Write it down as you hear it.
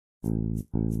I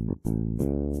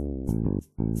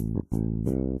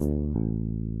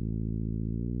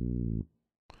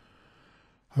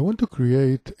want to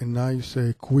create a nice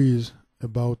quiz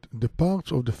about the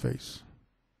parts of the face.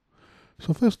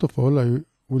 So first of all, I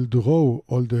will draw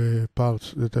all the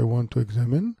parts that I want to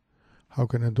examine. How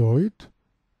can I draw it?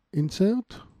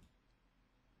 Insert.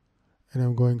 And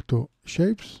I'm going to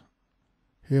Shapes.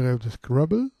 Here I have the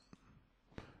Scrabble.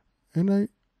 And I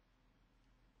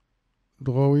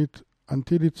draw it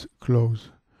until it's close.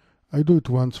 I do it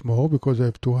once more because I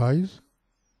have two eyes.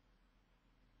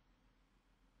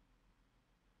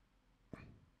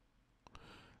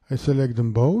 I select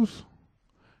them both,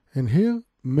 and here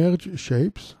merge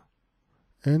shapes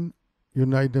and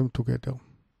unite them together.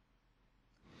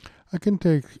 I can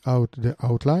take out the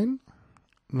outline,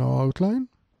 no outline,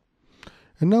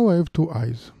 and now I have two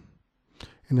eyes.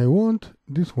 And I want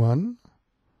this one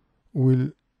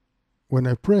will, when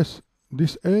I press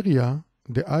this area,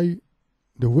 the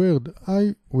word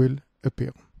I will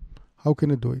appear. How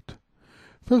can I do it?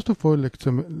 First of all, let's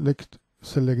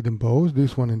select them both,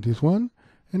 this one and this one,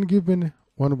 and given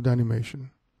one of the animation.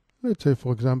 Let's say,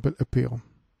 for example, appear.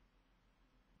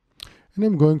 And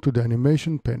I'm going to the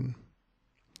animation pen.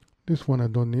 This one I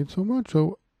don't need so much,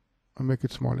 so I make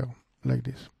it smaller, like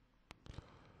this.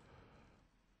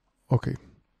 Okay.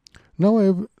 Now I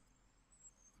have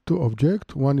two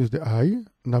objects. One is the eye,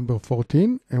 number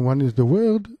 14, and one is the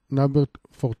word, number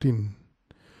 14.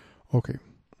 Okay.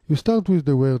 You start with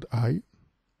the word eye,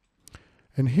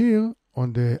 and here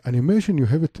on the animation you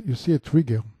see a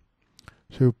trigger.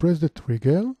 So you press the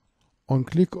trigger,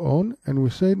 click on, and we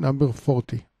say number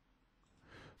 40.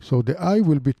 So the eye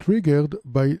will be triggered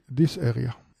by this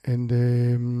area.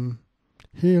 And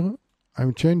here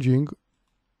I'm changing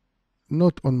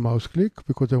not on mouse click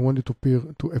because I want it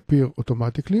to appear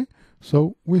automatically.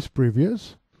 So with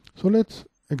previous. So let's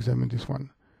examine this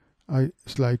one.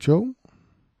 Slideshow.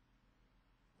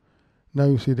 Now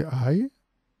you see the eye.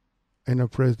 And I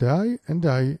press the eye, and the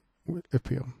eye will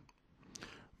appear.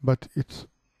 But it's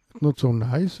not so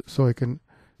nice, so I can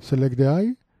select the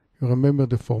eye, you remember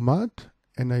the format,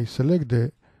 and I select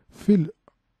the fill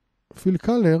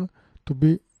color to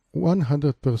be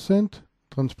 100%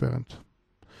 transparent.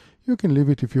 You can leave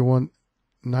it if you want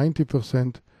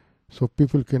 90%, so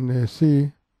people can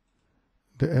see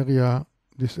the area,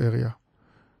 this area.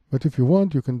 But if you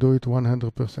want, you can do it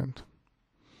 100%.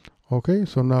 Okay,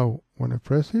 so now when I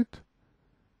press it,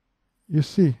 you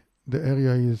see the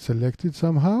area is selected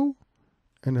somehow,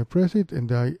 and I press it and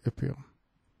the eye appear.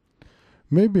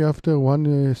 Maybe after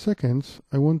 1 second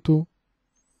I want to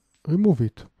remove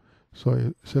it. So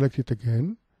I select it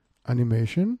again,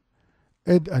 animation,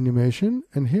 add animation,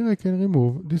 and here I can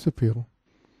remove, disappear.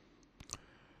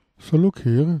 So look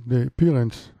here, the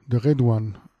appearance, the red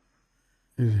one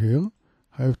is here.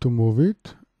 I have to move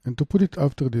it and to put it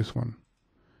after this one.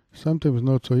 Sometimes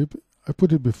not so easy. I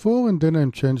put it before and then I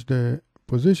change the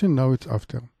position, now it's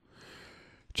after.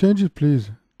 Change it please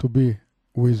to be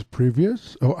with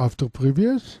previous or after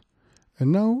previous,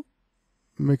 and now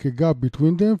make a gap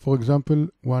between them, for example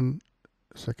 1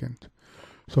 second.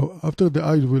 So after the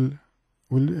eyes will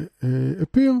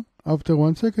appear, after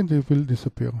 1 second it will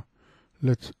disappear.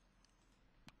 Let's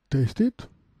taste it.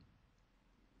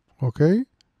 Okay,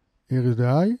 here is the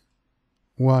eye,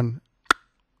 1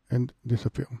 and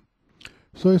disappear.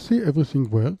 So I see everything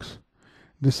works.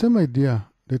 The same idea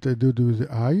that I do with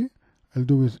the eye, I'll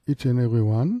do with each and every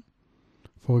one.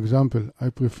 For example, I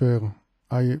prefer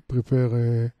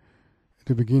at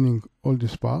the beginning all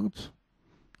these parts.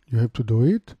 You have to do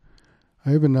it.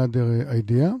 I have another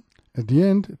idea. At the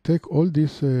end, take all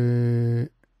these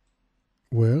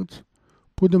words,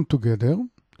 put them together,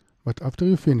 but after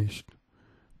you finished,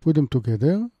 put them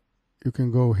together, you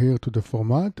can go here to the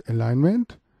format,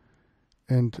 alignment,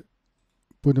 and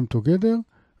put them together,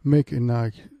 make a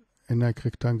Nike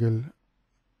rectangle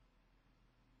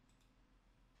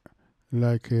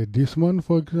like this one,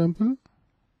 for example.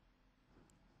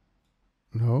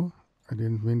 No, I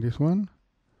didn't mean this one.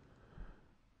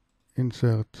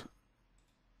 Insert,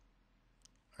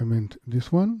 I meant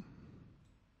this one.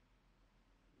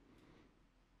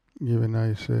 Give a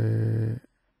nice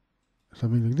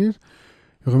something like this.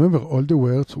 You remember all the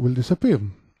words will disappear,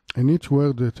 and each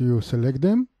word that you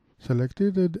selected,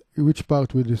 which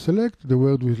part will you select, the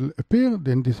word will appear,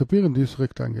 then disappear in this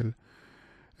rectangle.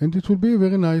 And it will be a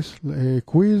very nice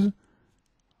quiz.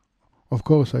 Of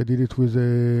course, I did it with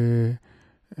a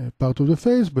part of the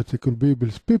face, but it could be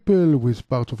with people, with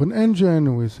part of an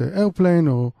engine, with an airplane,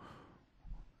 or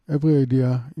every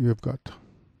idea you have got.